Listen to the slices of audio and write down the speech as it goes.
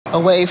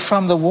Away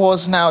from the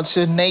wars now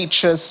to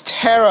nature's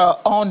terror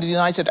on the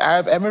United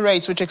Arab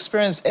Emirates, which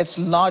experienced its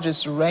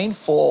largest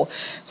rainfall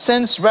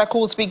since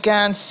records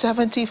began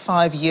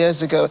 75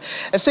 years ago.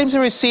 It seems it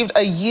received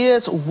a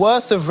year's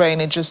worth of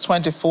rain in just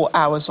 24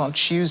 hours on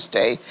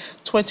Tuesday.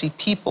 20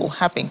 people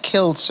have been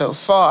killed so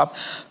far.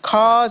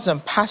 Cars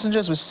and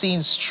passengers were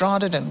seen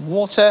stranded in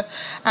water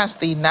as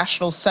the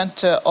National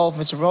Center of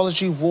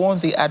Meteorology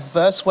warned the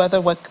adverse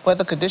weather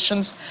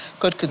conditions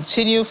could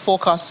continue,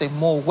 forecasting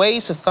more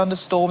waves of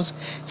thunderstorms,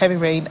 heavy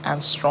rain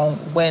and strong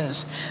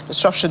winds.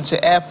 Disruption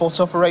to airport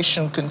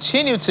operation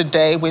continued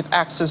today with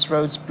access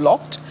roads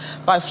blocked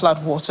by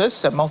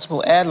floodwaters and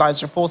multiple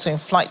airlines reporting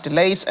flight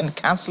delays and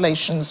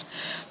cancellations.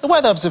 The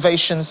weather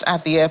observations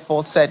at the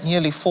airport said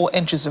nearly 4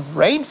 inches of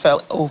rain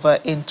fell over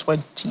in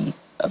 12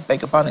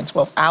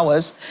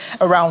 hours,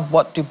 around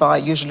what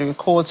Dubai usually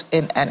records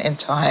in an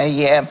entire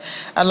year.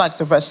 Unlike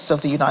the rest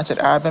of the United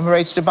Arab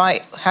Emirates,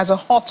 Dubai has a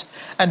hot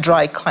and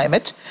dry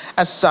climate.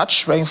 As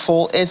such,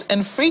 rainfall is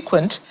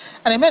infrequent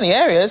and in many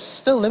areas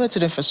still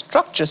limited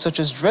infrastructure such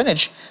as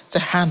drainage to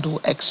handle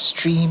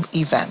extreme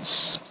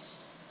events.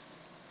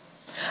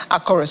 Our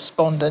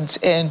correspondent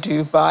in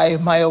Dubai,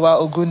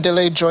 Mayowa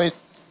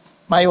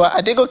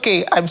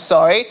Adegoke,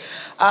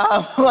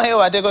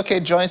 Mayowa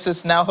Adegoke joins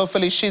us now.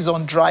 Hopefully she's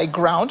on dry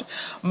ground.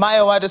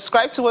 Mayowa,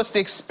 describe to us the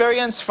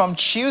experience from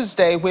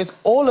Tuesday with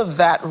all of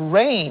that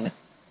rain.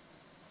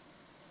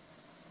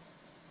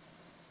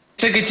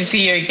 So good to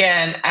see you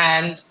again.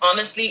 And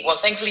honestly, well,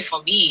 thankfully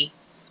for me,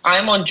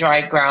 I'm on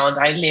dry ground.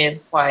 I live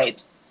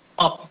quite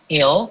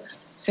uphill.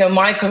 So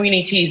my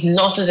community is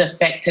not as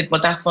affected,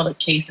 but that's not the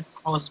case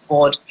across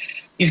board.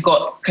 You've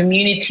got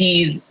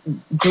communities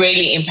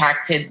greatly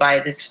impacted by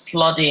this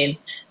flooding.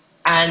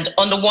 And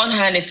on the one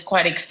hand, it's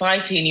quite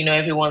exciting. You know,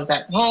 everyone's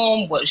at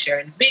home, we're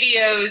sharing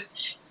videos.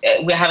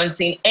 We haven't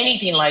seen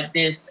anything like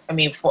this. I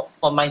mean,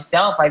 for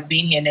myself, I've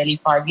been here nearly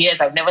 5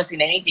 years. I've never seen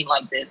anything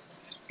like this.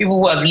 People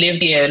who have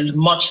lived here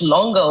much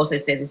longer also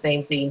say the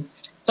same thing.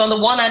 So on the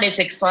one hand, it's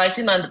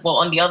exciting, but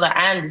on the other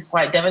hand, it's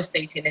quite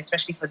devastating,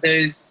 especially for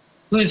those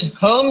whose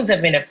homes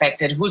have been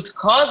affected, whose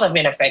cars have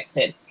been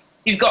affected.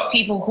 You've got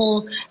people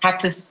who had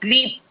to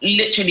sleep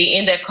literally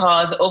in their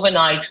cars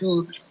overnight,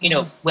 who, you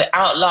know, were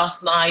out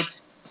last night,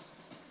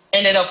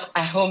 ended up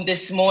at home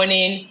this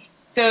morning.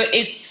 So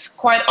it's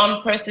quite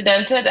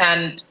unprecedented,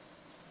 and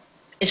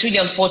it's really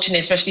unfortunate,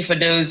 especially for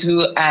those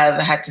who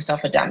have had to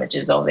suffer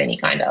damages of any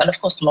kind, and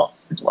of course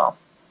loss as well.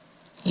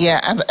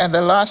 Yeah, and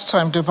the last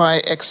time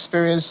Dubai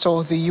experienced,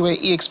 or the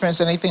UAE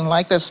experienced anything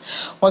like this,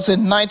 was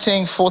in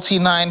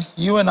 1949.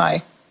 You and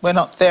I were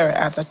not there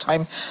at the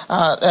time,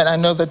 and I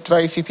know that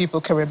very few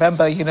people can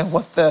remember, you know,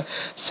 what the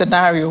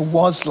scenario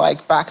was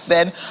like back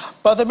then.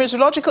 But the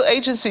meteorological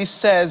agency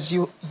says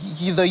the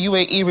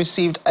UAE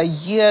received a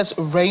year's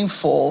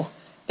rainfall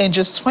in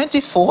just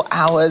 24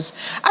 hours.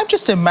 I'm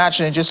just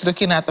imagining, just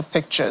looking at the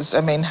pictures,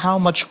 I mean, how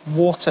much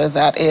water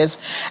that is.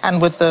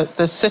 And with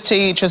the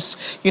city just,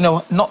 you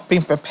know, not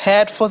being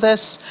prepared for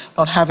this,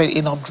 not having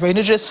enough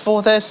drainages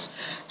for this.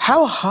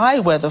 How high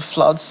were the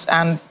floods?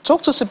 And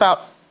talk to us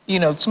about, you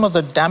know, some of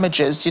the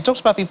damages. You talked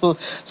about people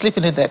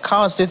sleeping in their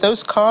cars. Did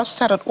those cars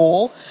start at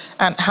all?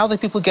 And how did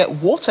people get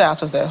water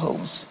out of their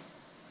homes?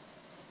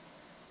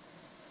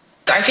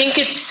 I think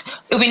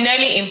it'll be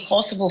nearly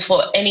impossible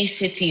for any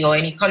city or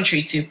any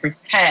country to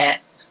prepare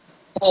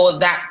for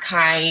that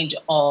kind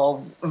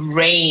of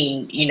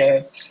rain. You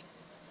know,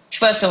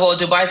 first of all,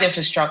 Dubai's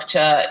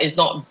infrastructure is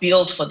not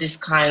built for this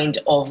kind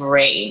of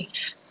rain.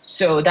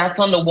 So that's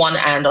on the one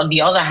hand. On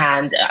the other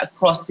hand,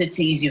 across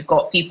cities, you've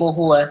got people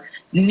who are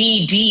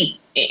knee deep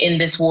in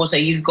this water.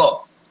 You've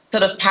got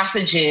sort of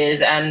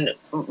passages and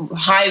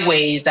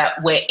highways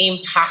that were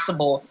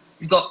impassable.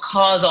 You've got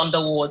cars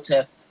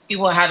underwater.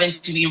 People having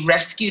to be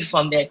rescued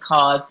from their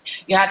cars.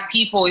 You had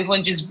people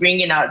even just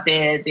bringing out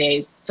their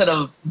sort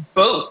of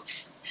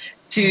boats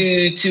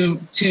to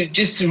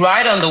just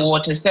ride on the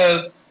water.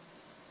 So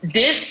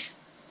this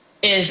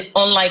is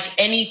unlike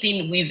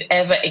anything we've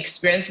ever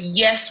experienced.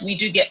 Yes, we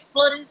do get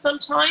flooding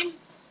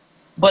sometimes,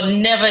 but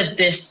never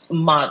this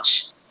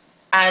much.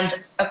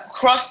 And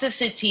across the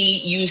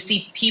city, you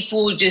see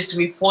people just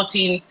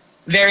reporting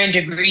varying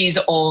degrees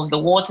of the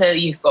water.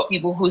 You've got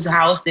people whose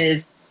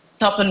houses,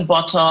 top and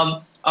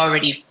bottom,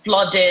 already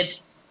flooded.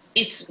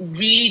 It's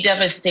really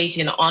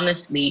devastating,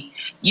 honestly.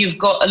 You've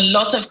got a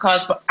lot of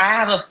cars. But I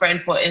have a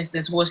friend, for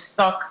instance, who was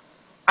stuck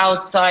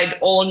outside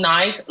all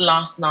night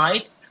last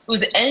night,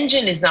 whose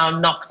engine is now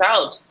knocked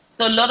out.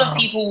 So a lot of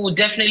people will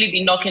definitely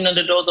be knocking on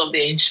the doors of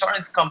the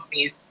insurance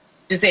companies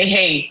to say,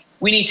 hey,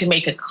 we need to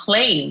make a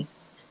claim.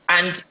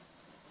 And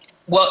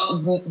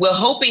we're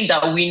hoping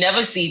that we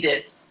never see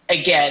this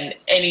again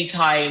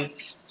anytime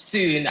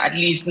soon, at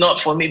least not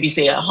for maybe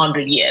say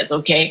 100 years.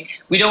 Okay,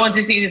 we don't want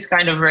to see this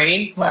kind of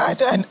rain. Well,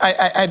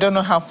 I don't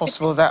know how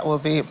possible that will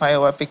be,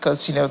 Maiwa,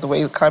 because the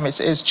way the climate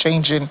is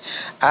changing,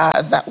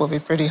 that will be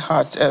pretty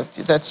hard.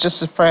 That's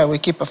just a prayer. We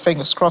keep our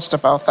fingers crossed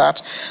about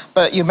that.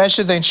 But you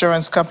mentioned the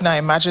insurance company. I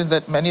imagine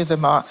that many of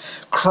them are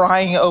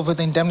crying over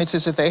the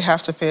indemnities that they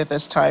have to pay at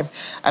this time.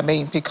 I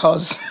mean,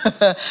 because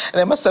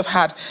they must have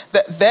had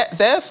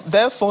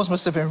their phones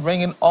must have been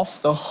ringing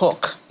off the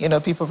hook.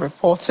 People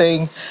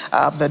reporting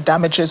the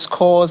damages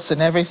caused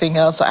and everything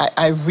else.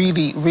 I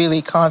really,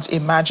 really can't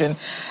imagine.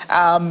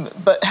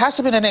 But has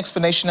there been an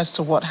explanation as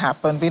to what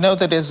happened? We know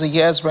that there's a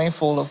year's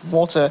rainfall of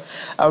water,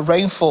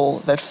 rainfall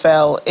that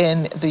fell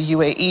in the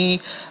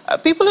UAE.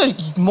 People are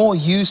more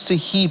used to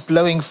heat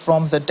blowing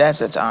from the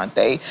desert, aren't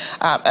they?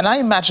 And I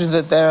imagine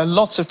that there are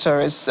lots of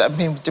tourists. I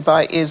mean,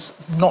 Dubai is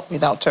not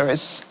without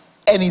tourists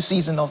any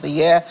season of the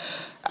year.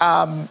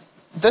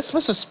 This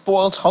must have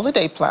spoiled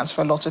holiday plans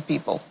for a lot of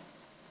people.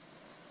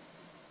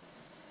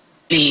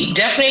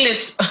 Definitely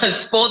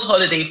spoiled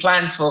holiday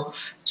plans for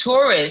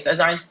tourists.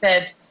 As I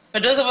said, for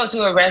those of us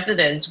who are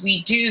residents,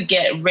 we do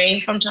get rain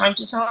from time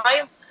to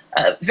time.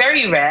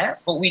 Very rare,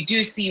 but we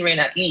do see rain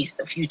at least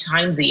a few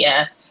times a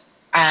year.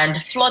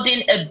 And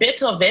flooding, a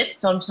bit of it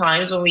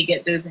sometimes when we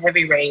get those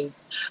heavy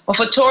rains. But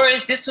for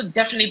tourists, this would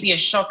definitely be a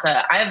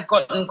shocker. I've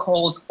gotten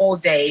calls all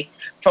day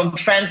from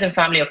friends and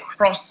family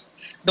across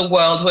the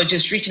world who are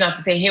just reaching out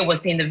to say, hey, we're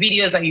seeing the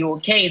videos. Are you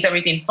okay? Is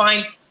everything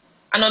fine?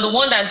 And on the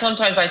one hand,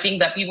 sometimes I think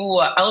that people who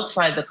are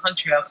outside the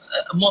country are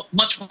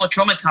much more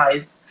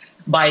traumatized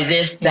by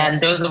this than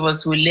those of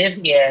us who live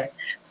here.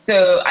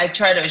 So I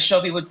try to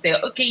assure people to say,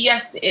 okay,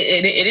 yes,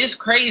 it is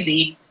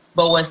crazy,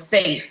 but we're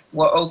safe,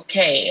 we're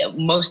okay.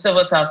 Most of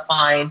us are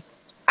fine.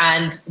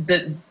 And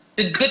the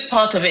good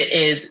part of it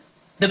is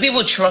the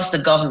people trust the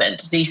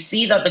government. They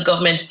see that the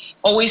government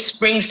always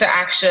springs to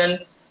action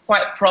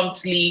quite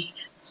promptly.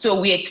 So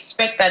we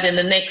expect that in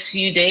the next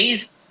few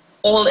days,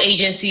 all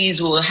agencies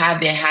will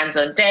have their hands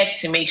on deck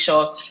to make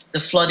sure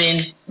the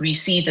flooding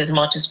recedes as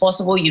much as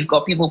possible. You've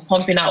got people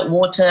pumping out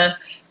water,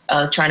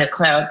 trying to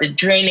clear out the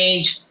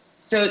drainage.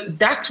 So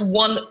that's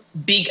one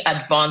big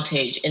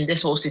advantage in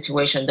this whole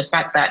situation, the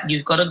fact that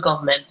you've got a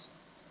government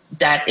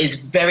that is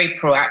very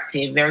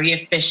proactive, very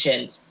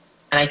efficient.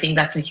 And I think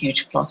that's a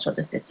huge plus for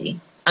the city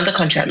and the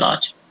country at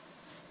large.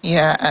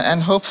 Yeah,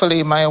 and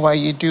hopefully, Maiwa,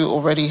 you do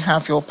already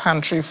have your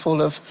pantry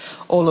full of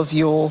all of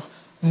your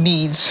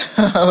needs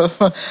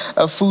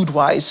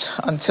food-wise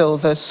until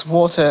this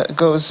water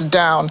goes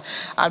down.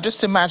 I'm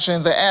just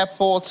imagining the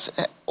airport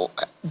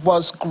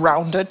was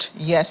grounded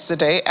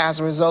yesterday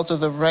as a result of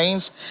the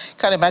rains.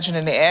 Can't imagine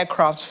any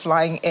aircrafts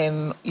flying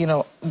in,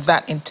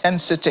 that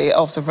intensity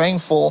of the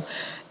rainfall.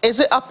 Is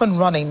it up and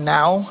running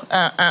now?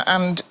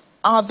 And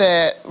are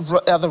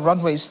the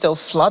runways still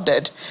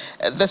flooded?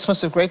 This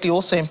must have greatly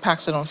also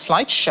impacted on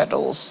flight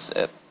schedules.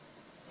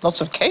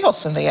 Lots of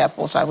chaos in the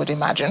airport, I would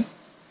imagine.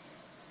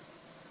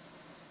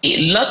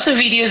 Lots of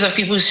videos of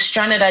people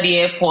stranded at the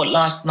airport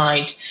last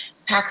night.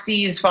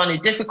 Taxis found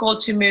it difficult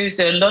to move.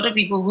 So a lot of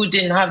people who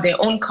didn't have their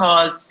own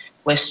cars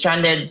were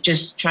stranded,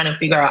 just trying to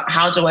figure out,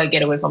 how do I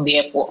get away from the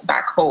airport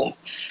back home?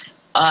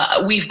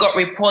 We've got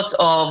reports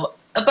of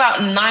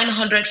about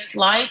 900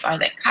 flights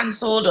either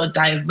cancelled or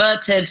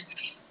diverted.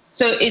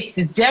 So it's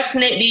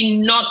definitely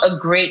not a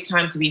great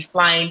time to be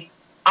flying.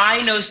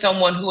 I know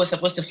someone who was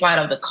supposed to fly out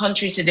of the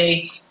country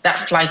today.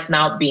 That flight's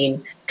now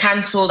being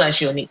cancelled and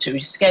she'll need to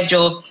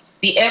reschedule.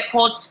 The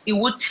airport, it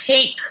would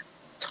take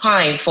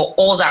time for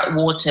all that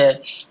water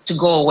to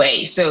go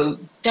away. So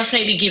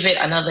definitely give it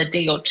another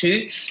day or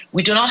two.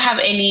 We do not have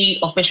any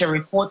official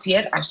reports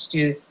yet as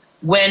to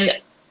when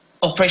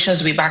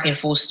operations will be back in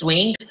full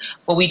swing,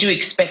 but we do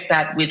expect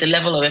that with the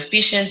level of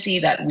efficiency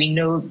that we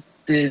know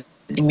the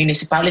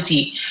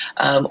municipality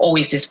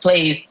always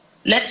displays,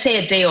 let's say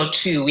a day or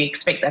two, we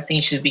expect that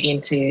things should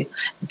begin to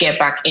get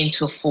back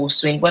into full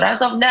swing. But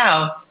as of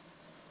now,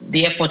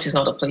 the airport is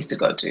not a place to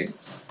go to.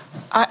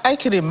 I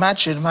can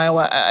imagine,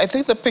 Maiwa. I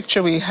think the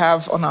picture we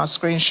have on our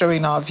screen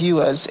showing our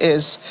viewers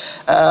is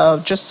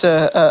just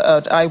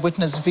an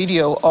eyewitness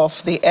video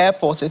of the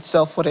airport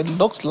itself, what it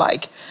looked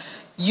like.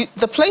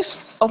 The place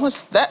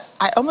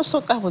I almost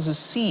thought that was a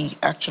sea,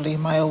 actually,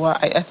 Maiwa.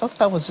 I thought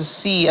that was a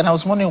sea, and I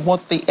was wondering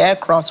what the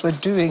aircrafts were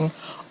doing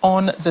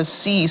on the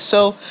sea.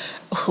 So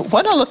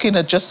we're not looking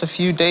at just a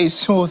few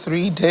days, 2 or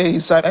 3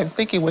 days. I'm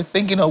thinking we're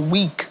thinking a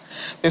week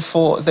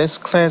before this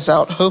clears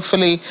out.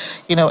 Hopefully,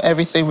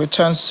 everything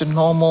returns to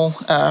normal.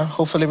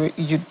 Hopefully,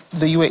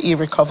 the UAE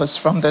recovers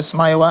from this.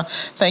 Maiwa,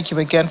 thank you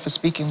again for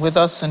speaking with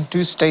us, and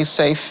do stay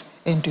safe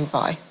in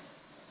Dubai.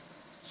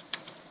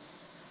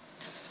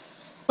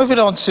 Moving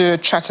on to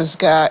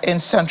Chhattisgarh in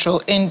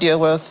central India,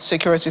 where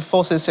security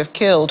forces have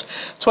killed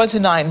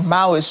 29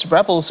 Maoist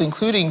rebels,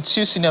 including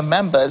 2 senior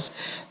members.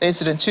 The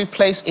incident took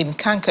place in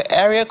Kanka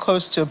area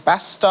close to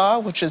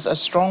Bastar, which is a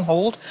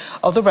stronghold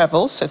of the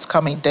rebels. It's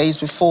coming days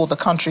before the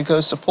country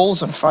goes to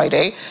polls on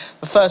Friday,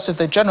 the first of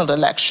the general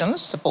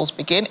elections. The polls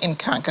begin in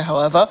Kanka,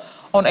 however,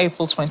 on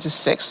April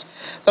 26.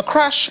 The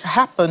crash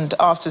happened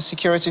after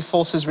security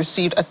forces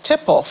received a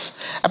tip-off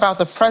about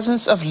the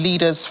presence of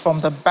leaders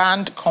from the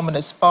banned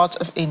Communist part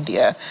of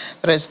India,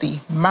 that is the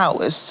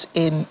Maoists,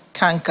 in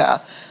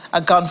Kanka.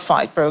 A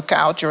gunfight broke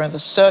out during the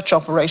search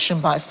operation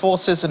by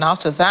forces, and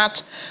after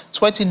that,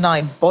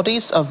 29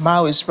 bodies of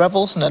Maoist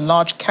rebels and a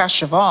large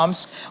cache of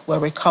arms were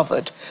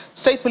recovered.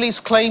 State police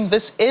claim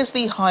this is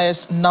the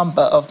highest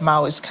number of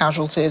Maoist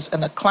casualties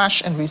in a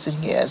clash in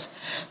recent years.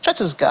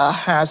 Chhattisgarh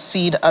has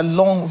seen a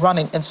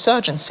long-running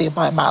insurgency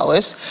by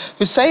Maoists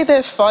who say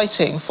they're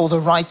fighting for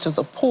the rights of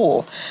the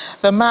poor.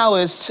 The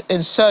Maoist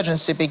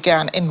insurgency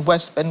began in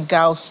West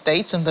Bengal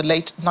state in the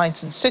late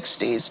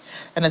 1960s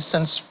and has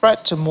since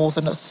spread to more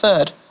than a third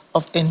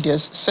of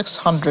India's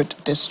 600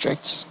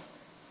 districts.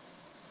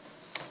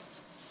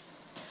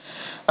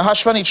 A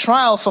hush money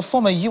trial for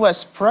former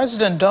U.S.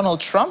 President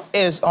Donald Trump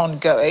is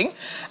ongoing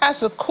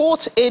as the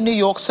court in New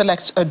York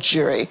selects a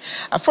jury.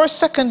 For a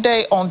second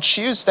day on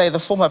Tuesday, the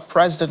former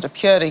president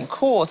appeared in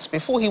court.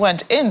 Before he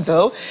went in,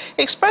 though,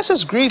 he expressed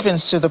his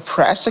grievance to the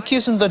press,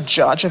 accusing the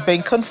judge of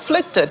being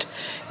conflicted.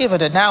 He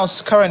even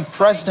announced current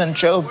President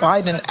Joe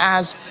Biden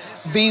as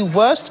the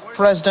worst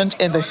president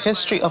in the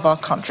history of our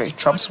country.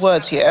 Trump's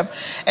words here.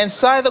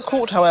 Inside the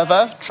court,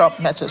 however, Trump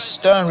met a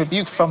stern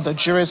rebuke from the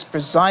jurors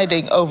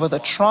presiding over the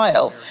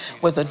trial,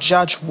 with the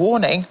judge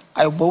warning,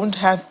 "I won't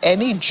have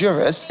any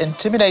jurors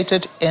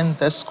intimidated in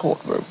this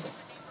courtroom."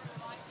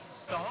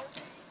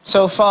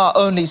 So far,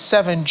 only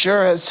 7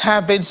 jurors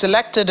have been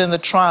selected in the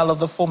trial of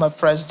the former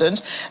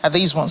president. And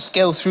these ones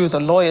scale through the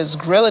lawyers'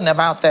 grilling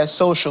about their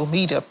social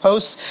media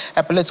posts,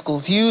 political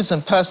views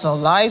and personal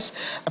lives.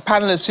 The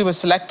panelists who were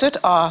selected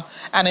are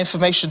an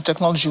information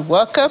technology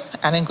worker,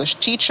 an English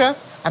teacher,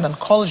 an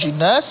oncology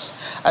nurse,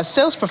 a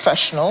sales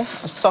professional,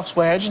 a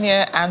software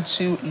engineer, and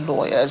 2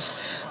 lawyers.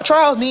 The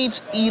trial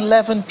needs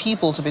 11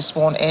 people to be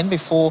sworn in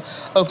before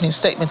opening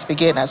statements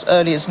begin as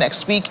early as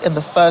next week in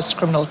the first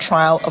criminal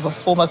trial of a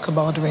former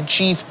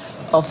commander-in-chief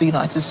of the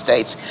United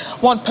States.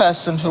 One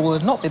person who will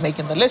not be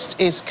making the list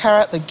is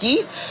Kara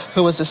McGee,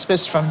 who was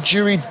dismissed from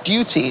jury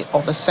duty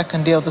on the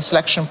second day of the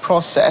selection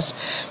process.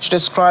 She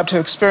described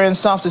her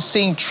experience after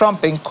seeing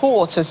Trump in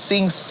court as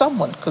seeing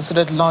someone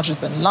considered larger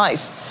than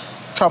life.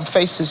 Trump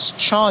faces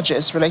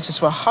charges related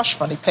to a hush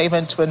money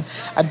payment to an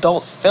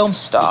adult film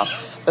star.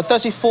 The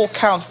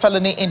 34-count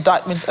felony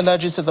indictment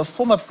alleges that the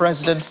former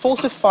president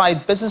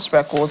falsified business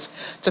records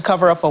to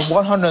cover up a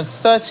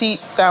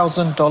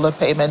 $130,000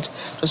 payment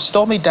to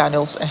Stormy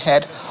Daniels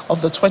ahead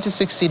of the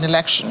 2016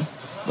 election,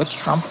 which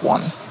Trump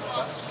won.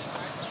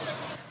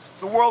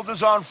 The world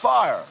is on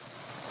fire.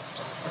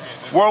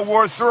 World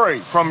War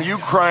III, from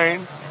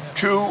Ukraine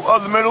to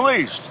the Middle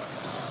East.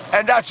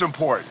 And that's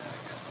important.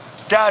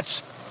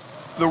 That's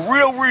the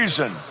real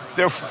reason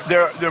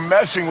they're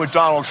messing with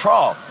Donald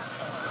Trump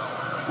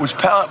was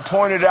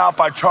pointed out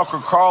by Tucker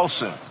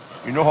Carlson.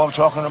 You know who I'm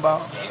talking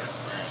about?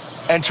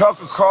 And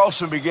Tucker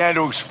Carlson began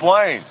to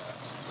explain.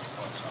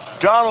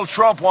 Donald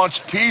Trump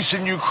wants peace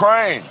in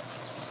Ukraine.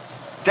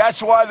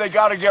 That's why they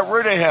got to get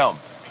rid of him.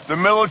 The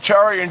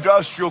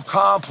military-industrial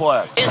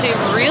complex. It is a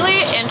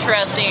really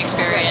interesting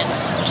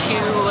experience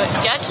to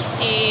get to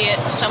see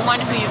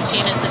someone who you've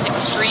seen as this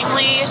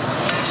extremely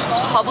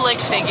public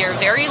figure,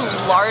 very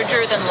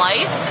larger than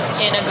life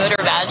in a good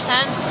or bad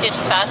sense.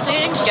 It's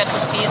fascinating to get to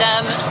see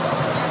them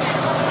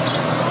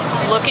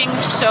looking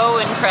so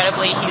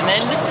incredibly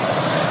human.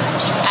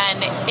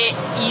 And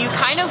you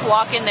kind of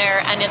walk in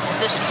there and it's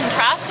this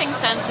contrasting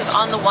sense of,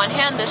 on the one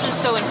hand, this is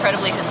so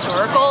incredibly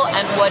historical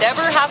and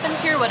whatever happens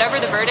here, whatever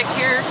the verdict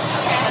here,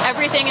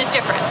 everything is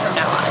different from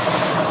now on.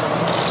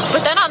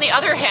 But then on the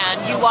other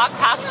hand, you walk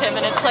past him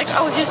and it's like,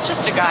 oh, he's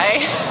just a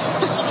guy.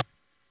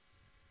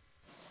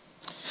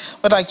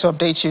 I'd like to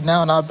update you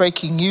now on our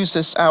breaking news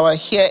this hour.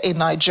 Here in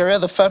Nigeria,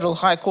 the Federal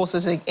High Court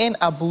sitting in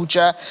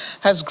Abuja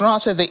has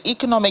granted the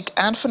Economic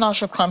and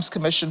Financial Crimes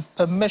Commission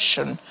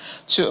permission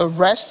to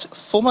arrest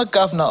former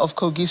governor of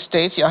Kogi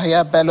State,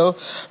 Yahaya Bello,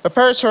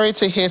 preparatory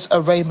to his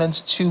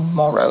arraignment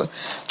tomorrow.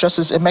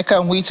 Justice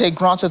Emeka Nwite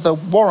granted the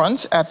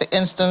warrant at the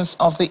instance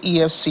of the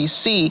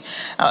EFCC.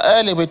 Now,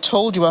 earlier we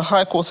told you a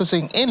High Court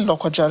sitting in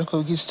Lokoja,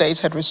 Kogi State,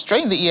 had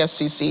restrained the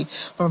EFCC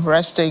from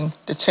arresting,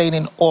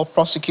 detaining, or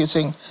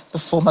prosecuting the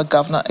former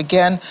governor.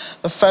 Again,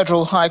 the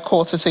Federal High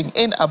Court sitting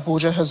in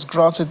Abuja has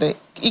granted the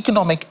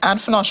Economic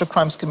and Financial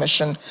Crimes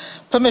Commission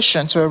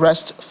permission to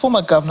arrest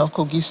former governor of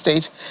Kogi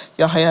State,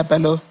 Yahaya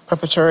Bello,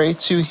 preparatory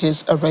to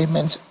his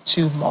arraignment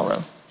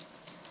tomorrow.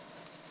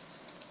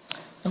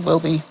 There will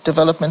be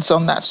developments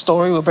on that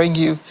story. We'll bring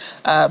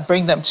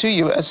them to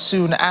you as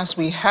soon as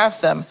we have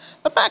them.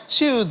 But back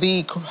to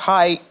the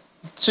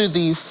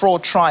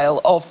fraud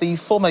trial of the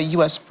former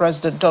U.S.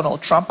 President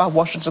Donald Trump. Our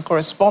Washington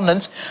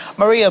correspondent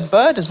Maria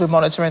Bird has been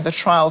monitoring the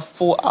trial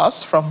for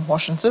us from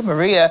Washington.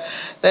 Maria,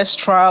 this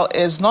trial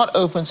is not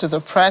open to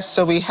the press,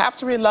 so we have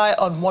to rely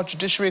on what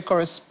judiciary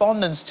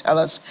correspondents tell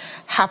us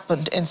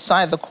happened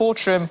inside the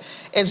courtroom.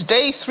 It's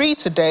day 3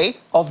 today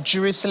of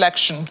jury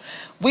selection.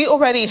 We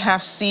already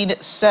have seen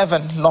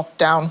 7 locked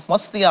down.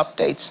 What's the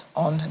update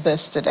on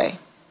this today?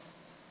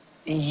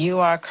 You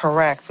are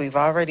correct. We've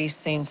already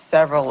seen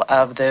several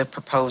of the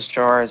proposed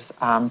jurors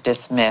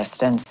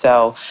dismissed. And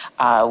so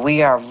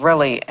we are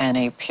really in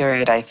a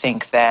period, I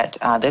think, that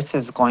this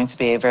is going to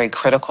be a very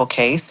critical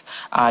case.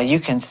 You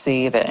can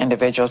see that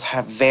individuals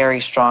have very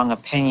strong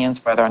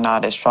opinions, whether or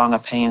not it's strong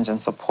opinions in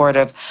support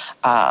of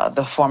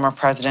the former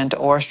president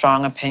or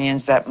strong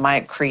opinions that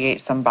might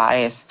create some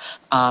bias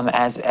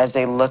as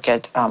they look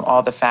at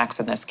all the facts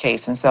in this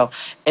case. And so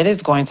it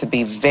is going to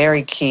be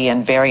very key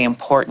and very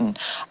important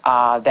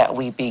that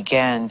we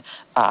begin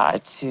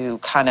to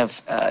kind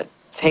of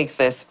take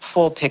this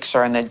full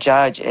picture, and the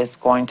judge is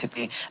going to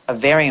be a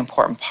very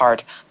important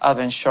part of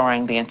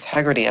ensuring the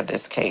integrity of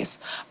this case.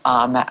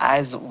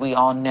 As we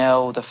all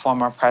know, the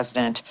former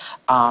president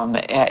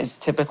is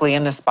typically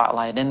in the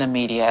spotlight, in the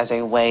media, as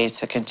a way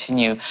to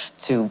continue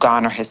to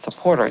garner his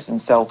supporters.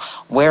 And so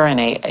we're in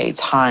a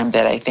time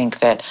that I think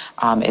that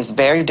is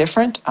very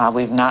different.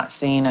 We've not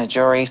seen a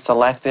jury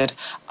selected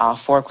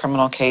for a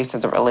criminal case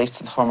as it relates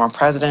to the former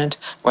president.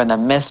 We're in the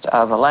midst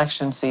of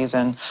election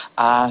season.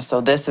 So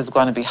this is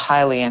going to be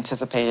highly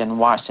anticipated and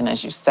watched. And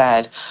as you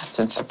said,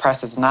 since the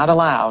press is not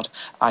allowed,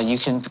 you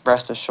can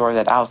rest assured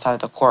that outside of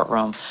the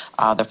courtroom,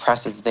 the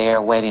press is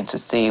there waiting to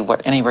see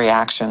what any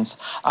reactions.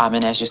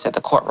 And as you said,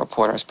 the court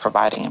reporters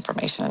providing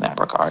information in that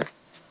regard.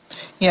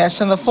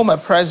 Yes, and the former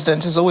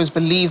president has always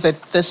believed that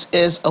this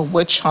is a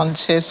witch hunt.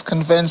 He's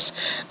convinced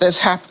that's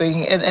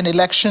happening in an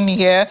election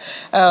year.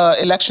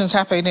 Elections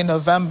happening in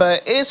November.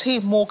 Is he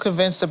more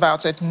convinced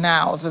about it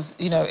now that,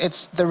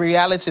 it's the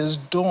reality has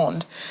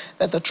dawned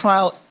that the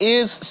trial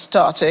is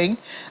starting,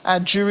 a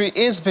jury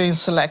is being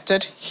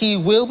selected. He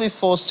will be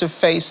forced to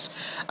face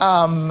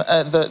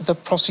the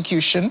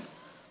prosecution.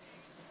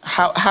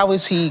 How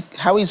is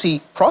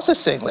he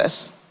processing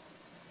this?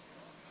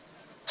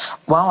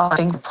 Well, I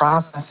think the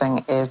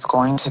processing is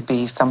going to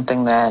be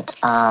something that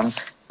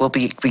we'll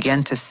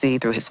begin to see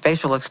through his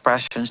facial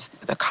expressions,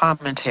 the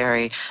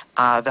commentary.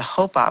 The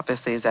hope,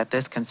 obviously, is that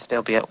this can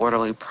still be an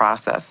orderly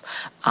process.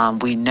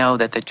 We know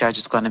that the judge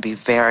is going to be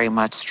very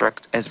much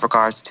strict as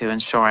regards to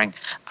ensuring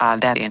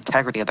that the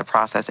integrity of the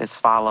process is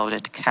followed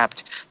and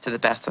kept to the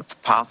best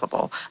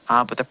possible.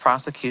 But the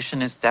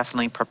prosecution is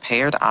definitely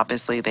prepared.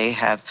 Obviously, they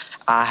have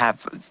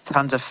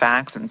tons of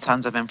facts and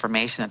tons of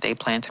information that they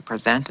plan to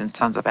present and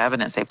tons of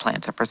evidence they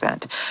plan to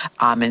present.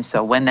 And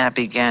so when that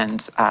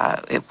begins,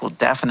 it will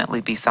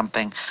definitely be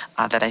something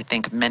that I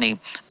think many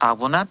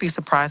will not be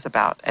surprised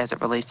about as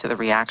it relates to the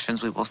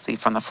reactions we will see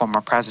from the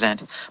former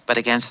president. But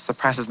again, since the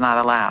press is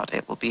not allowed,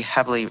 it will be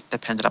heavily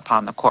dependent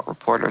upon the court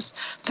reporters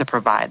to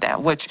provide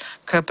that, which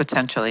could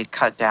potentially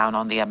cut down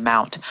on the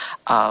amount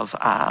of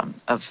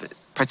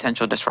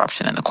potential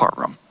disruption in the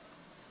courtroom.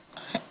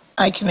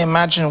 I can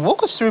imagine.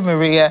 Walk us through,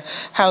 Maria,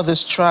 how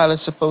this trial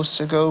is supposed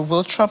to go.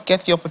 Will Trump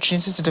get the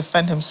opportunity to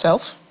defend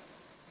himself?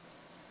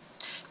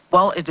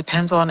 Well, it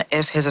depends on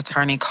if his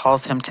attorney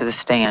calls him to the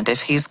stand.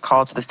 If he's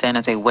called to the stand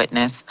as a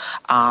witness,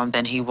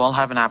 then he will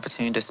have an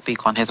opportunity to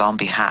speak on his own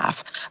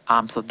behalf.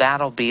 So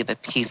that'll be the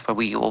piece where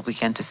we will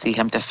begin to see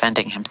him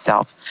defending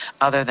himself.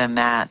 Other than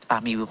that,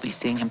 you will be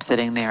seeing him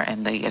sitting there,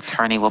 and the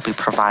attorney will be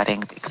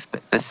providing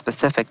the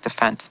specific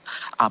defense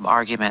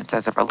arguments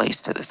as it relates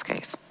to this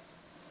case.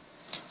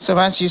 So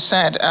as you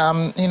said,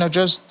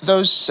 just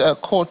those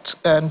court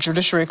and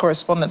judiciary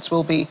correspondents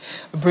will be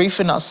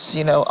briefing us,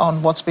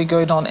 on what's been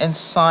going on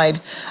inside.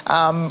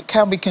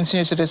 Can we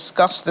continue to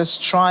discuss this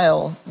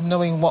trial,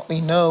 knowing what we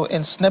know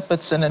in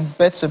snippets and in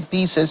bits and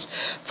pieces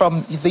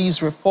from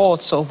these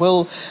reports, or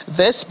will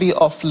this be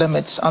off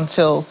limits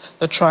until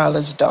the trial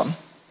is done?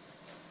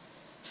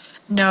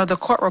 No, the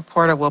court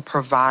reporter will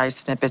provide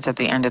snippets at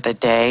the end of the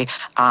day.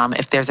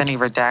 If there's any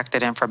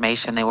redacted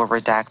information, they will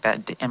redact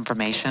that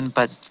information.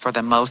 But for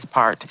the most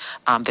part,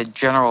 the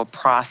general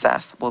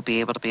process will be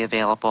able to be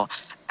available,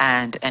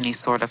 and any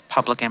sort of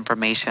public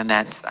information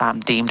that's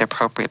deemed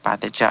appropriate by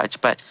the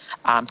judge. But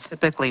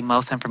typically,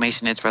 most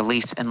information is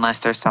released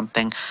unless there's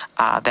something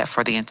that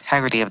for the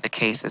integrity of the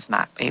case is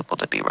not able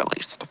to be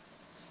released.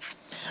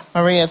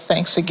 Maria,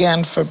 thanks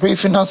again for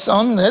briefing us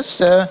on this.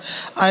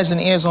 Eyes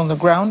and ears on the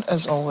ground,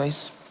 as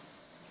always.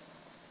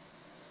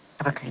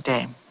 Have a great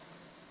day.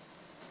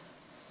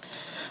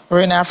 We're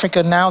in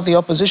Africa now. The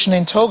opposition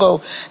in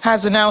Togo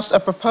has announced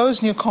a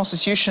proposed new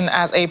constitution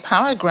as a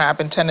power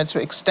grab intended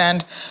to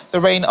extend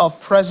the reign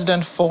of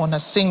President Faure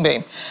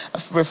Gnassingbé.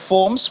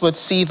 Reforms would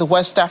see the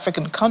West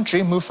African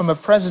country move from a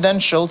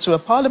presidential to a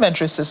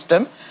parliamentary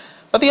system.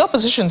 But the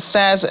opposition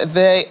says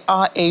they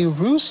are a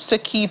ruse to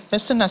keep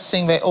Mr.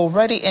 Gnassingbé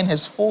already in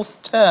his fourth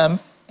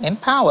term in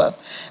power.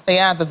 They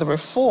add that the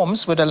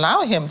reforms would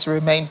allow him to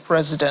remain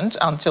president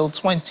until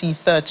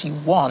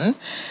 2031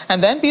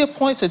 and then be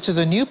appointed to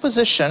the new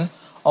position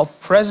of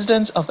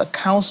President of the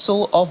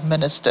Council of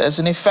Ministers.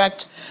 In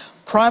effect,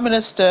 Prime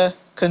Minister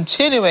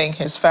continuing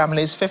his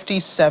family's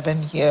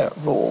 57-year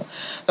rule.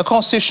 The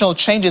constitutional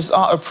changes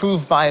are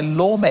approved by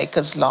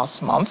lawmakers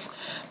last month,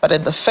 but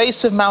in the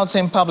face of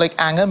mounting public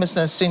anger, Mr.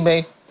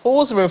 Gnassingbé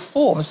pause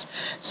reforms,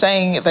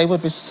 saying they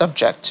would be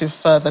subject to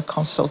further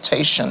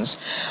consultations.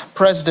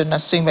 President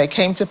Nasingbe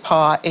came to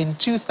power in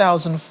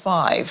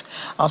 2005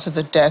 after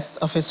the death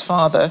of his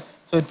father,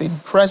 who had been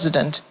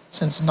president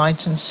since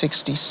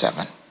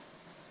 1967.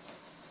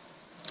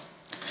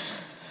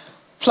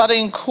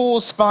 Flooding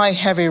caused by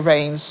heavy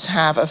rains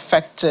have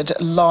affected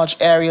large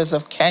areas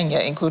of Kenya,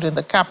 including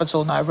the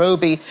capital,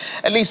 Nairobi.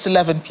 At least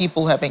 11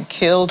 people have been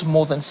killed,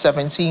 more than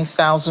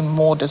 17,000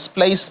 more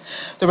displaced.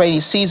 The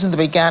rainy season that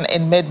began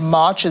in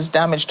mid-March has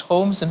damaged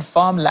homes and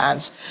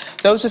farmlands.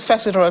 Those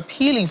affected are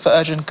appealing for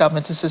urgent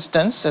government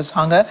assistance as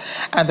hunger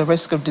and the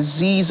risk of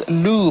disease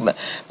loom.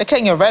 The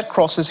Kenya Red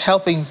Cross is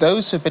helping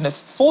those who have been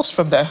forced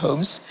from their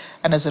homes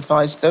and has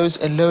advised those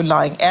in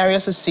low-lying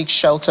areas to seek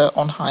shelter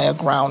on higher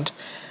ground.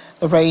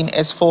 The rain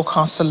is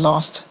forecast to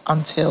last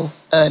until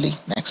early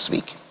next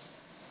week.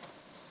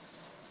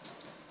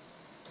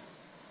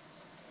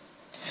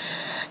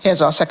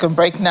 Here's our second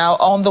break now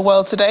on The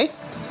World Today.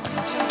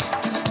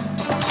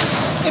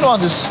 You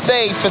want to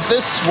stay for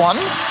this one.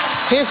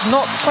 He's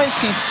not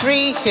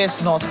 23,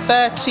 he's not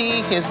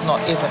 30, he's not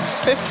even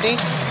 50,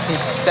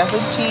 he's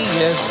 70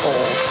 years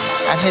old.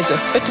 And he's a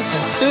fitness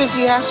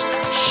enthusiast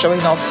showing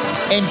off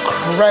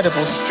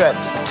incredible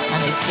strength.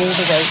 And he's all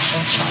the way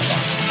in China.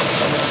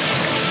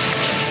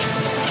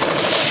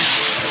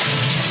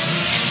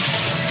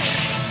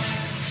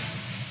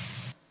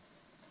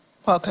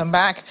 Welcome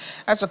back.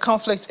 As the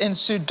conflict in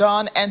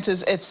Sudan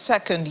enters its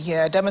second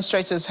year,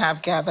 demonstrators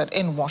have gathered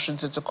in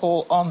Washington to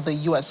call on the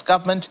U.S.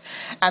 government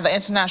and the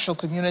international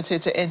community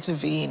to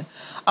intervene.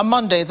 On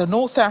Monday, the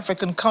North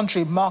African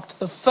country marked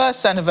the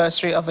first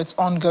anniversary of its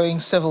ongoing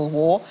civil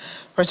war.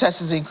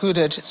 Protesters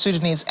included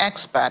Sudanese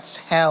expats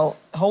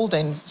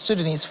holding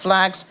Sudanese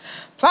flags,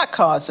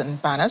 placards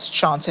and banners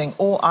chanting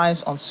 "All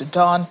eyes on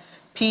Sudan,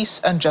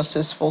 peace and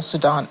justice for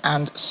Sudan,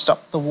 and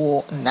stop the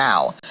war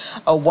now."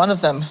 One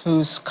of them,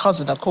 whose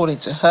cousin, according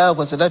to her,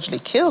 was allegedly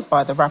killed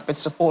by the Rapid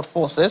Support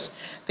Forces,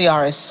 the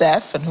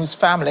RSF, and whose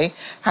family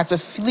had to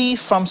flee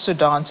from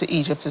Sudan to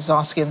Egypt, is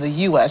asking the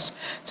U.S.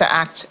 to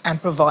act and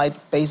provide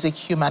basic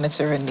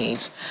humanitarian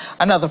needs.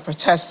 Another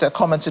protester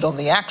commented on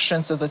the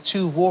actions of the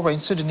two warring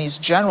Sudanese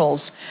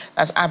generals,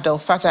 as Abdel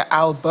Fattah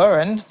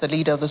al-Burhan, the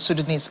leader of the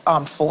Sudanese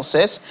Armed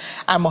Forces,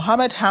 and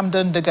Mohamed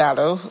Hamdan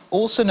Dagalo,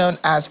 also known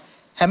as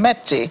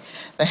Hemeti,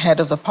 the head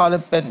of the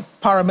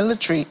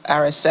paramilitary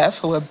RSF,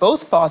 who were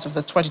both part of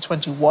the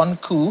 2021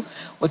 coup,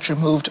 which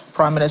removed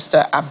Prime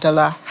Minister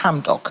Abdallah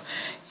Hamdok.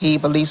 He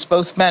believes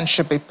both men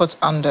should be put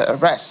under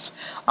arrest.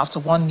 After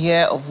 1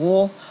 year of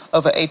war,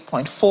 over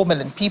 8.4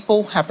 million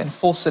people have been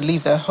forced to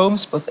leave their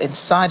homes both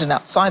inside and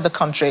outside the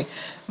country,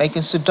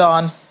 making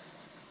Sudan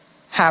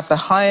have the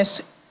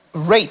highest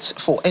rate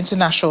for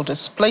international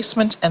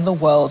displacement in the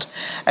world.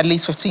 At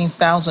least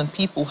 15,000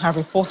 people have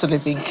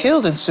reportedly been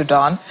killed in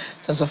Sudan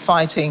since the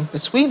fighting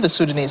between the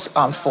Sudanese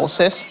armed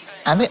forces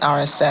and the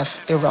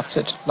RSF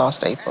erupted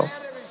last April.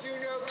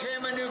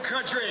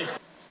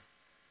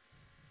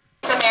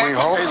 We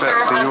hope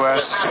that the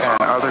U.S.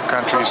 and other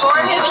countries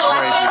can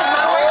persuade these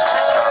countries to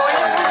stop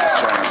this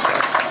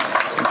genocide.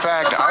 In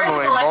fact, I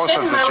believe both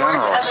of the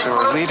generals who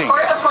are leading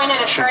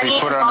it should be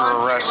put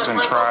under arrest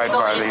and tried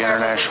by the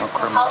International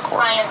Criminal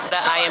Court.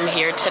 I am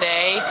here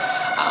today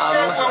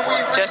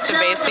just to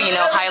basically,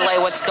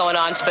 highlight what's going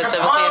on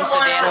specifically in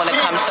Sudan when it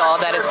comes to all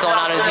that is going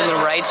on in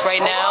human rights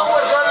right now.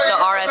 The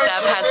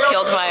RSF has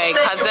killed my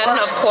cousin,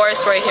 of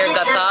course, right here,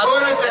 Gathag,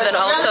 and then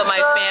also my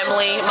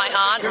family, my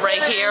aunt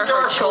right here,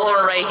 her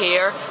children right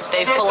here.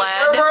 They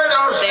fled.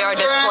 They are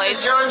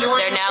displaced.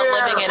 They're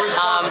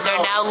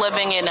now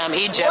living in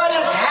Egypt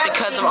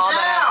because of all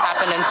that has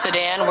happened in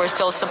Sudan. We're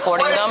still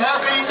supporting them.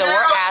 So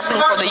we're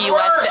asking for the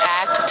U.S. to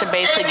act to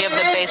basically give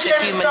the basic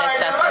human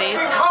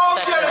necessities,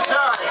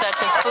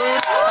 such as food,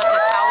 such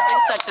as housing,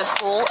 such as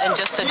school, and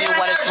just to do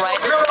what is right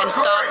and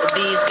stop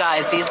these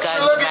guys are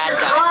the bad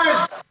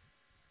guys.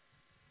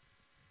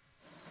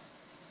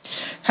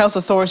 Health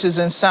authorities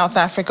in South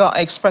Africa are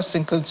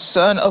expressing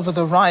concern over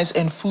the rise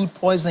in food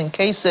poisoning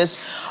cases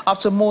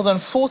after more than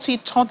 40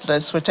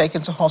 toddlers were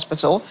taken to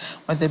hospital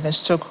when they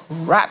mistook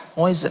rat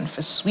poison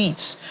for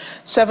sweets.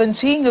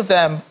 17 of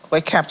them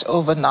were kept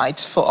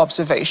overnight for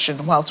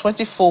observation, while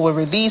 24 were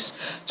released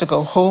to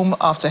go home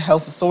after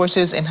health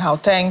authorities in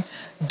Gauteng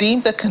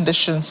deemed the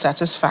condition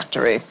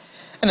satisfactory.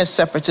 In a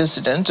separate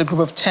incident, a group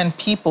of 10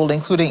 people,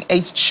 including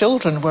 8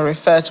 children, were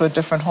referred to a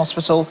different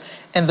hospital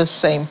in the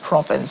same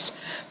province.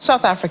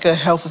 South Africa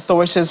health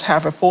authorities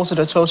have reported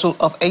a total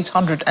of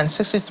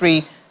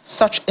 863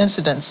 such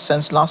incidents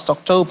since last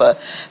October.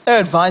 They're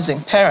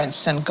advising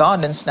parents and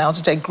guardians now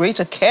to take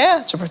greater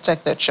care to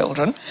protect their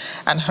children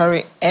and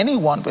hurry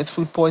anyone with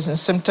food poisoning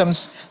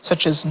symptoms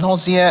such as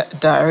nausea,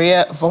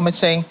 diarrhea,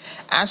 vomiting,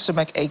 and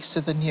stomach aches to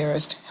the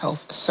nearest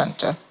health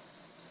center.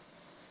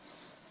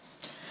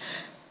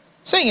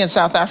 Staying in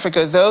South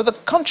Africa, though, the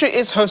country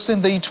is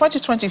hosting the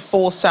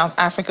 2024 South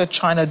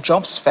Africa-China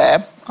Jobs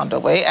Fair,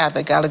 underway at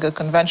the Gallagher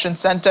Convention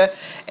Center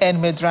in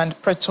Midrand,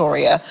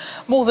 Pretoria.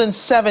 More than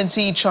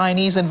 70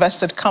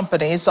 Chinese-invested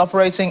companies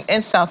operating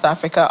in South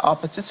Africa are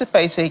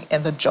participating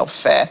in the job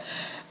fair.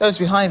 Those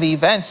behind the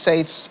event say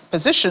it's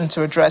positioned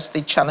to address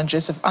the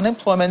challenges of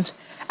unemployment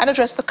and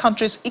address the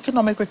country's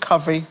economic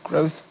recovery,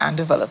 growth and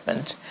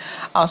development.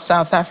 Our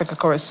South Africa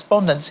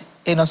correspondent,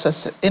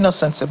 Innocent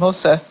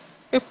Samosa,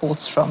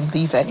 reports from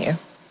the venue.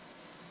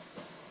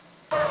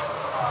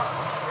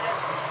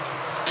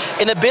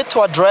 In a bid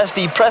to address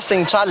the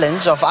pressing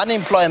challenge of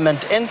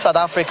unemployment in South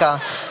Africa,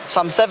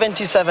 some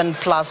 77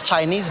 plus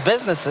Chinese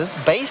businesses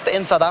based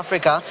in South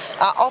Africa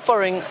are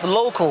offering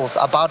locals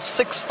about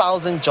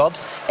 6,000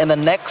 jobs in the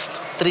next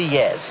 3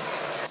 years.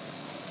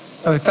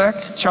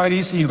 Attack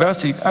Chinese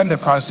investing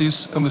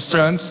enterprises and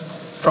strengths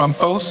from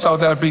both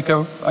South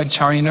Africa and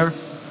China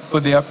for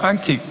their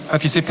active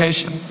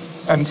participation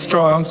and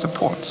strong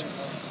support.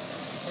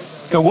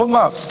 The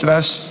warm-up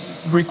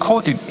 /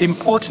 recorded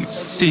important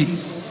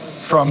scenes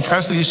from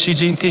President Xi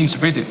Jinping's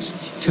visit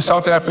to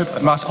South Africa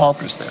last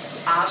August.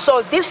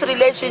 So this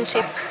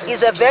relationship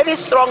is a very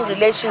strong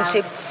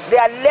relationship.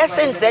 There are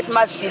lessons that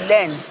must be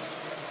learned.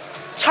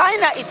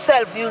 China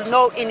itself, you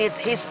know, in its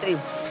history,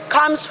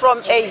 comes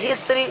from a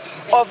history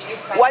of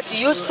what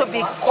used to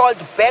be called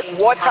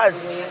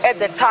backwaters at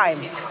the time.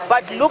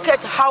 But look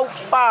at how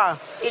far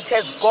it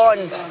has gone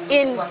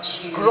in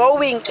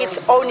growing its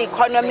own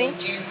economy,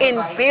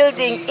 in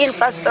building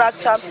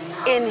infrastructure,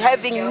 in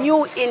having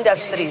new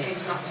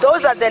industries.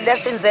 Those are the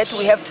lessons that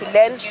we have to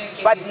learn,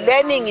 but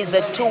learning is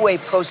a two-way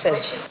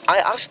process. I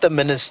asked the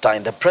minister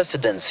in the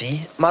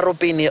presidency,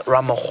 Maropini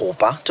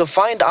Ramakgopa, to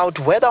find out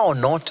whether or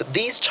not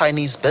these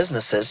Chinese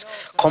businesses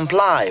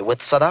comply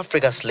with South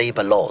Africa's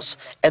labor laws.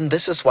 And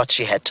this is what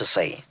she had to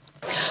say.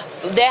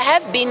 There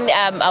have been,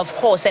 of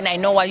course, and I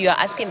know while you're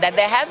asking that,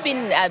 there have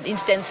been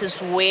instances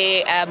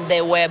where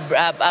they were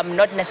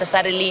not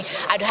necessarily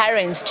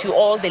adherent to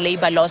all the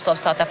labor laws of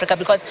South Africa,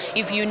 because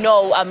if you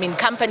know,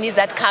 companies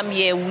that come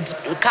here would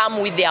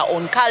come with their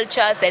own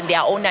cultures and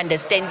their own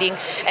understanding,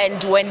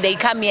 and when they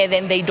come here,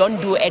 then they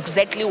don't do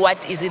exactly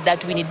what is it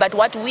that we need. But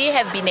what we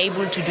have been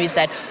able to do is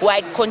that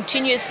we're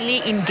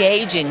continuously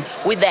engaging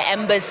with the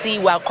embassy,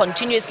 we're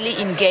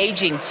continuously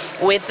engaging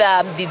with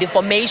the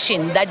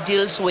formation that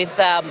deals with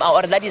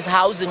or that is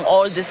housing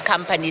all these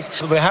companies.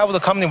 We have the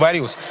company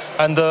values,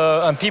 and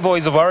people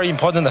is a very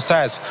important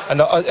asset, and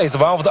it's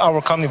one of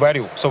our company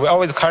value. So we're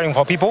always caring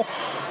for people,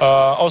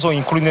 also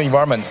including the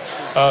environment.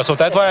 So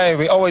that's why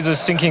we always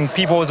thinking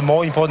people is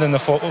more important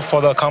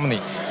for the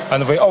company,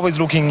 and we're always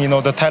looking,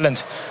 the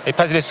talent,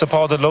 especially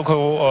support the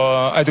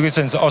local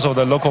education, also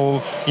the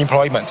local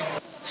employment.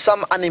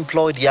 Some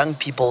unemployed young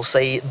people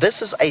say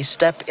this is a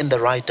step in the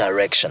right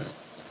direction.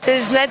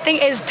 There's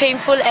nothing as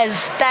painful as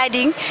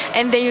studying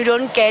and then you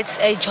don't get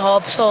a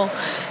job. So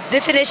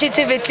this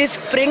initiative at least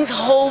brings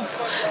hope.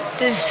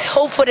 There's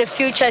hope for the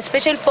future,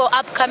 especially for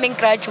upcoming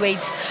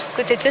graduates,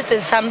 because at least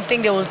there's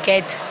something they will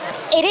get.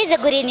 It is a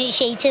good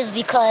initiative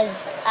because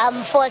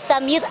for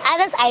some youth,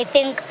 others I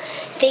think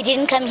they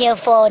didn't come here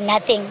for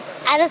nothing.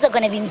 Others are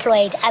going to be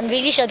employed. I'm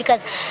really sure, because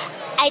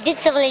I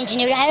did civil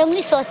engineering. I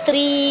only saw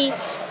 3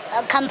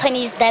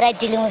 companies that are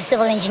dealing with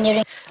civil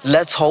engineering.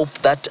 Let's hope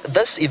that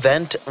this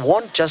event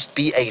won't just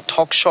be a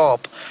talk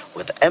shop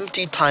with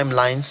empty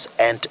timelines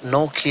and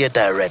no clear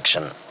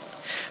direction.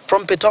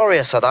 From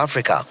Pretoria, South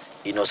Africa,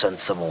 Innocent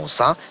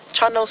Samosa,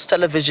 Channels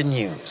Television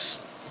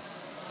News.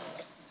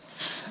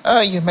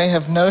 You may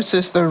have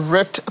noticed the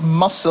ripped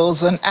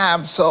muscles and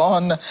abs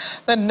on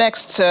the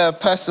next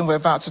person we're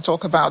about to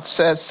talk about,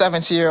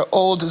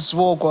 70-year-old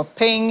Zhuo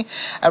Guoping,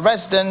 a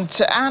resident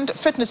and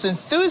fitness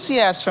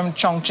enthusiast from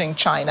Chongqing,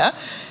 China.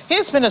 He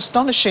has been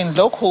astonishing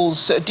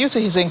locals due to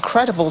his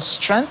incredible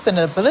strength and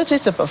ability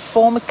to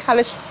perform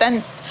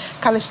calisthenics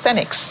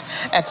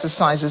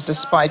exercises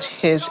despite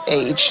his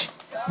age.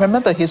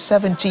 Remember, he's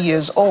 70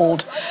 years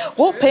old.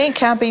 Guoping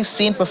can be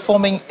seen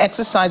performing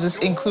exercises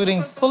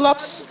including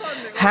pull-ups,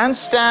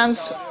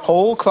 handstands,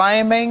 pole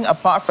climbing.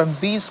 Apart from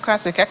these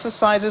classic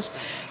exercises,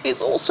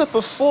 he's also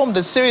performed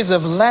a series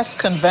of less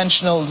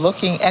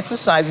conventional-looking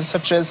exercises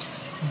such as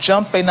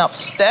jumping up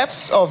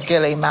steps of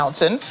Gele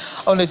Mountain,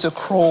 only to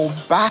crawl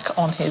back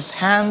on his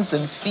hands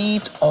and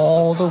feet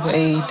all the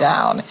way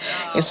down.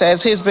 He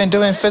says he's been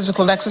doing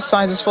physical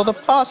exercises for the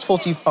past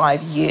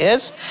 45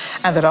 years,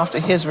 and that after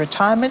his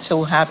retirement,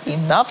 he'll have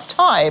enough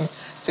time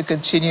to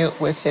continue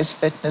with his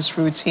fitness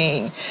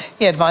routine.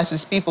 He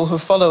advises people who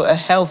follow a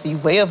healthy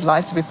way of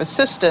life to be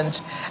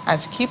persistent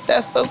and to keep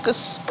their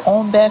focus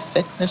on their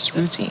fitness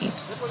routine.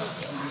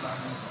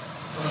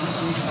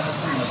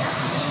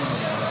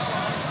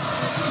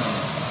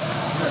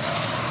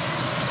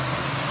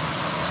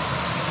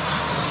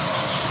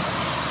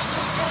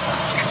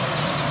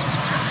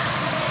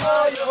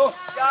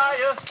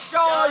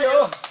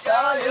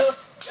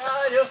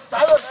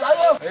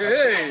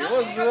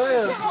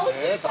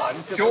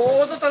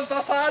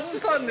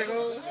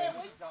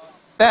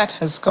 That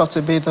has got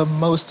to be the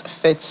most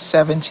fit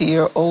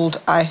 70-year-old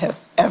I have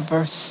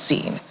ever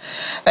seen.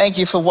 Thank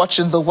you for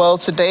watching The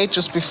World Today.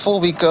 Just before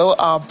we go,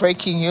 our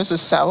breaking news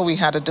this hour, we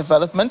had a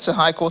development. A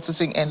High Court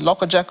sitting in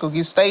Lokoja,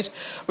 Kogi State,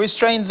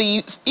 restrained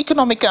the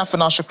Economic and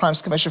Financial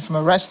Crimes Commission from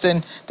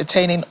arresting,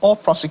 detaining or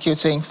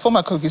prosecuting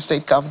former Kogi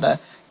State Governor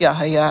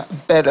Yahaya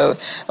Bello.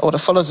 Order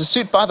follows a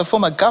suit by the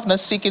former governor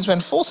seeking to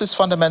enforce his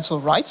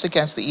fundamental rights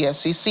against the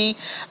EFCC,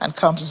 and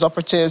comes as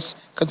operatives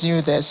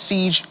continue their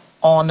siege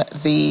on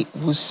the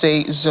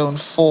Wuse Zone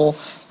 4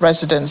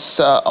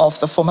 residence of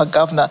the former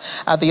governor.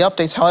 The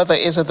update, however,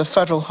 is that the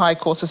Federal High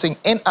Court sitting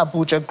in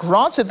Abuja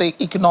granted the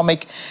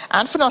Economic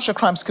and Financial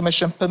Crimes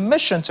Commission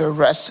permission to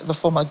arrest the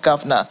former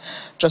governor.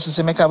 Justice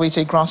Emeka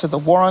Wite granted the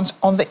warrant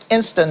on the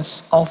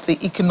instance of the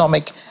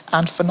Economic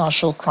and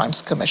Financial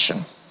Crimes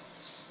Commission.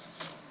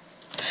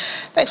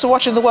 Thanks for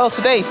watching The World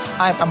Today.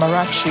 I'm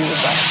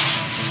Amarachi.